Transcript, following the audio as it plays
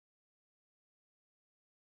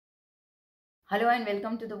Hello and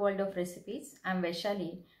welcome to the world of recipes. I'm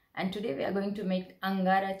Vaishali and today we are going to make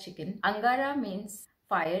Angara chicken. Angara means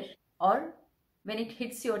fire, or when it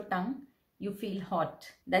hits your tongue, you feel hot.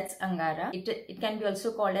 That's Angara. It can be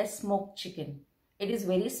also called as smoked chicken. It is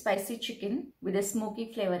very spicy chicken with a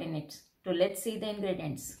smoky flavor in it. So let's see the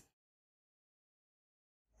ingredients.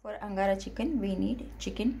 For Angara chicken, we need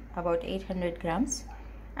chicken about 800 grams.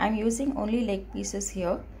 I'm using only leg pieces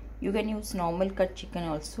here. You can use normal cut chicken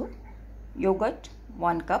also. Yogurt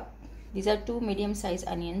 1 cup. These are 2 medium sized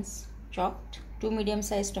onions chopped, 2 medium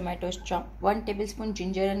sized tomatoes chopped, 1 tablespoon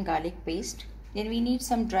ginger and garlic paste. Then we need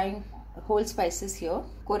some dry whole spices here.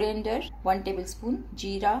 Coriander 1 tablespoon,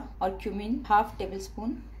 jeera or cumin half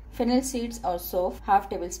tablespoon, fennel seeds or soap half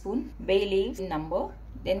tablespoon, bay leaves in number.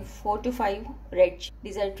 Then 4 to 5 red chilies.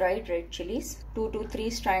 These are dried red chilies. 2 to 3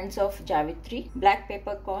 strands of javitri, black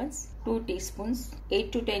peppercorns 2 teaspoons,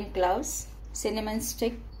 8 to 10 cloves, cinnamon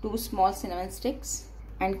stick 2 small cinnamon sticks,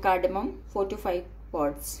 and cardamom 4 to 5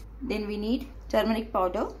 pods. Then we need turmeric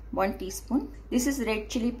powder 1 teaspoon. This is red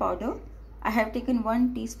chili powder. I have taken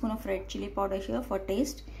 1 teaspoon of red chili powder here for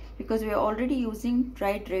taste because we are already using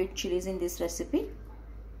dried red chilies in this recipe.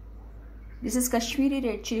 This is Kashmiri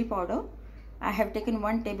red chili powder. I have taken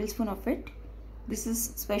 1 tablespoon of it. This is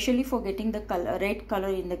specially for getting the red color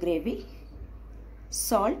in the gravy.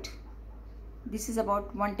 Salt. This is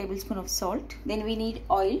about 1 tablespoon of salt. Then we need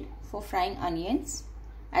oil for frying onions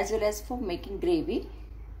as well as for making gravy.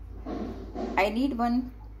 I need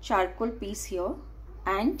 1 charcoal piece here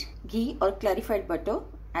and ghee or clarified butter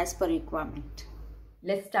as per requirement.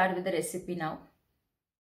 Let's start with the recipe now.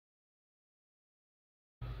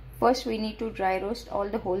 First we need to dry roast all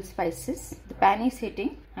the whole spices. The pan is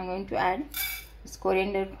heating. I'm going to add this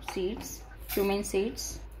coriander seeds, cumin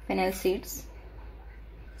seeds, fennel seeds,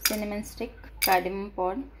 cinnamon stick, cardamom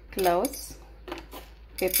pod, cloves,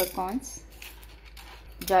 peppercorns,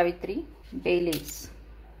 javitri, bay leaves.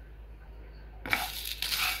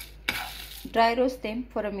 Dry roast them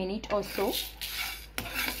for a minute or so.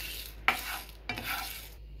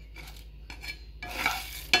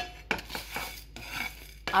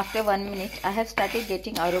 After 1 minute, I have started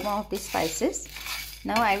getting aroma of these spices.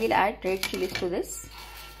 Now I will add red chilies to this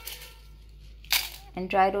and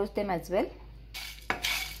dry roast them as well.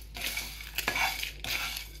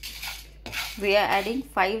 We are adding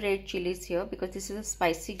 5 red chilies here because this is a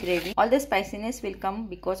spicy gravy. All the spiciness will come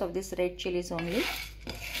because of this red chilies only.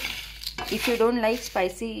 If you don't like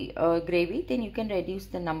spicy gravy, then you can reduce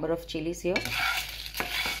the number of chilies here.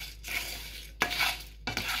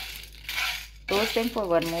 Roast them for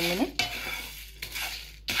 1 more minute.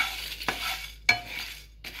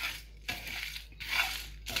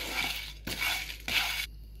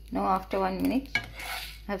 Now after 1 minute,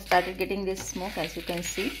 I have started getting this smoke, as you can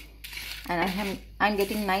see, and I'm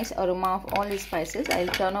getting nice aroma of all these spices. I'll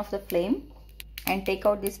turn off the flame and take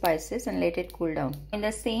out these spices and let it cool down. In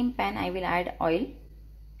the same pan, I will add oil.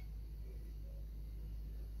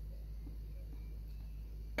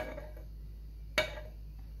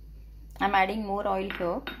 I'm adding more oil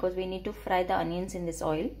here because we need to fry the onions in this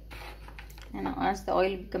oil. And as the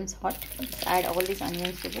oil becomes hot, just add all these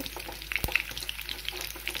onions to it.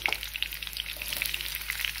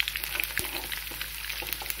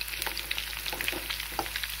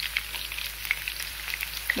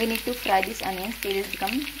 We need to fry these onions till it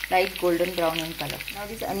becomes light golden brown in color. Now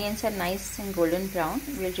these onions are nice and golden brown.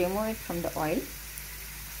 We will remove it from the oil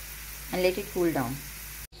and let it cool down.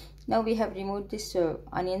 Now we have removed this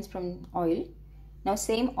onions from oil. Now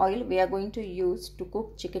same oil we are going to use to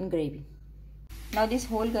cook chicken gravy. Now this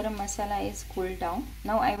whole garam masala is cooled down.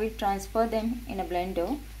 Now I will transfer them in a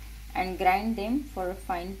blender and grind them for a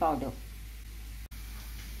fine powder.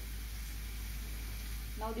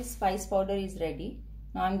 Now this spice powder is ready.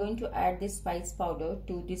 Now I am going to add this spice powder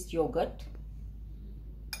to this yogurt.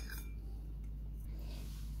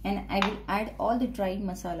 And I will add all the dried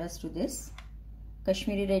masalas to this.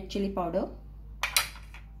 Kashmiri red chili powder,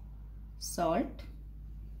 salt,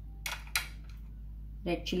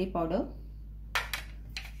 red chili powder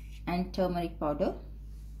and turmeric powder,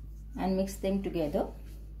 and mix them together.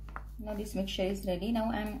 Now this mixture is ready.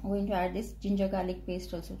 Now I am going to add this ginger garlic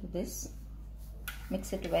paste also to this.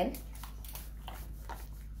 Mix it well.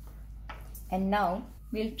 And now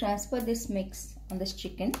we will transfer this mix on this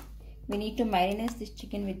chicken. We need to marinate this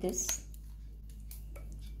chicken with this.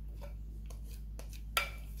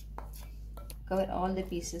 Cover all the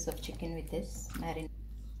pieces of chicken with this marinade.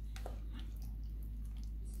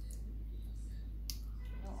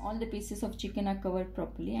 All the pieces of chicken are covered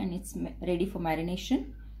properly and it's ready for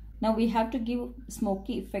marination. Now we have to give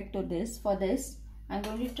smoky effect to this. For this, I'm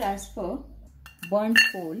going to transfer burnt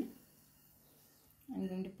coal I'm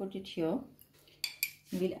going to put it here.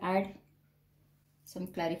 We'll add some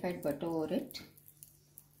clarified butter over it.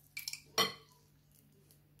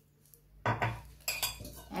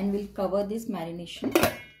 And we'll cover this marination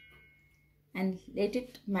and let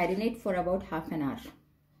it marinate for about half an hour.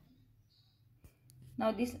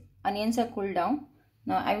 Now these onions are cooled down.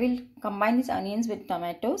 Now I will combine these onions with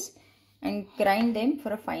tomatoes and grind them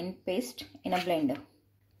for a fine paste in a blender.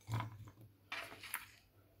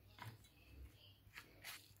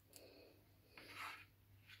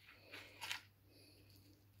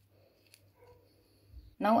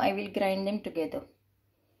 Now I will grind them together.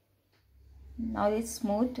 Now this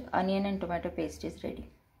smooth onion and tomato paste is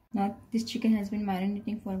ready. Now this chicken has been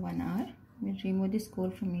marinating for 1 hour. We'll remove this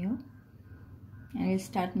coal from here and we'll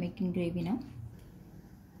start making gravy now.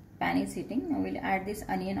 Pan is heating. Now we'll add this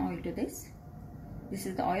onion oil to this. This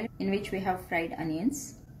is the oil in which we have fried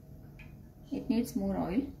onions. It needs more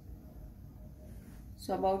oil.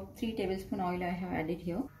 So about 3 tablespoons oil I have added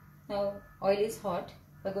here. Now oil is hot.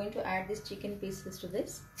 We're going to add these chicken pieces to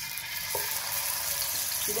this.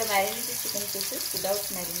 These are marinated chicken pieces without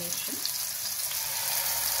marination.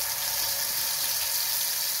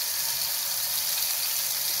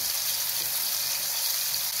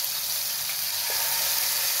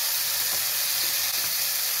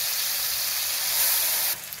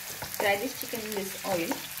 Fry this chicken in this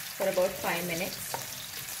oil for about 5 minutes.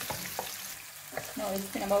 Now it's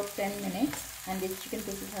been about 10 minutes and these chicken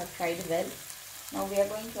pieces have fried well. Now we are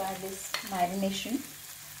going to add this marination.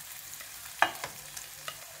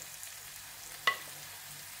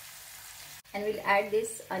 And we'll add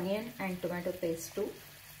this onion and tomato paste too.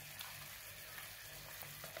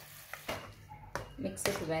 Mix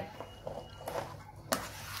it well.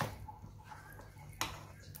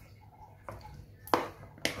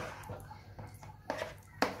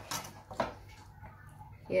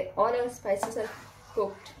 Here all our spices are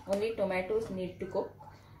cooked, only tomatoes need to cook.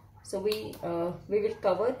 So we will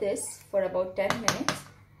cover this for about 10 minutes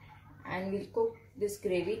and we'll cook this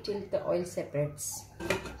gravy till the oil separates.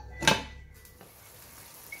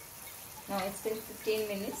 Now it's been 15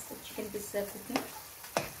 minutes, the chicken pieces are cooking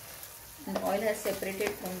and the oil has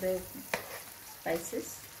separated from the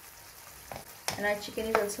spices and our chicken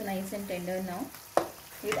is also nice and tender now.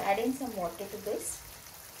 We'll add in some water to this.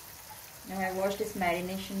 Now I washed this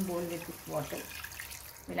marination bowl with water.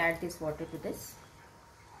 We'll add this water to this.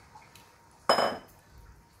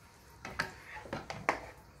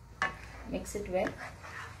 Mix it well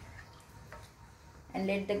and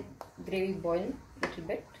let the gravy boil a little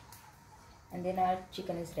bit and then our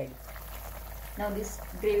chicken is ready. Now this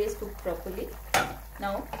gravy is cooked properly.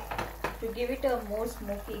 Now to give it a more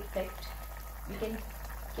smoky effect, we can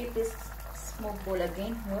keep this smoke bowl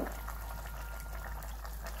again here.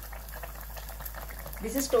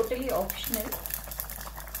 This is totally optional.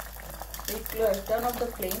 We'll turn off the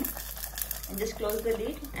flame and just close the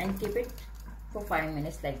lid and keep it for 5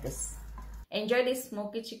 minutes like this. Enjoy this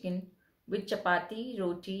smoky chicken with chapati,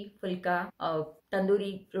 roti, fulka,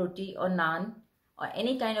 tandoori roti or naan or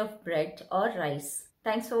any kind of bread or rice.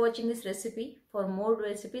 Thanks for watching this recipe. For more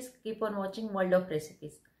recipes, keep on watching World of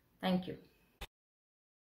Recipes. Thank you.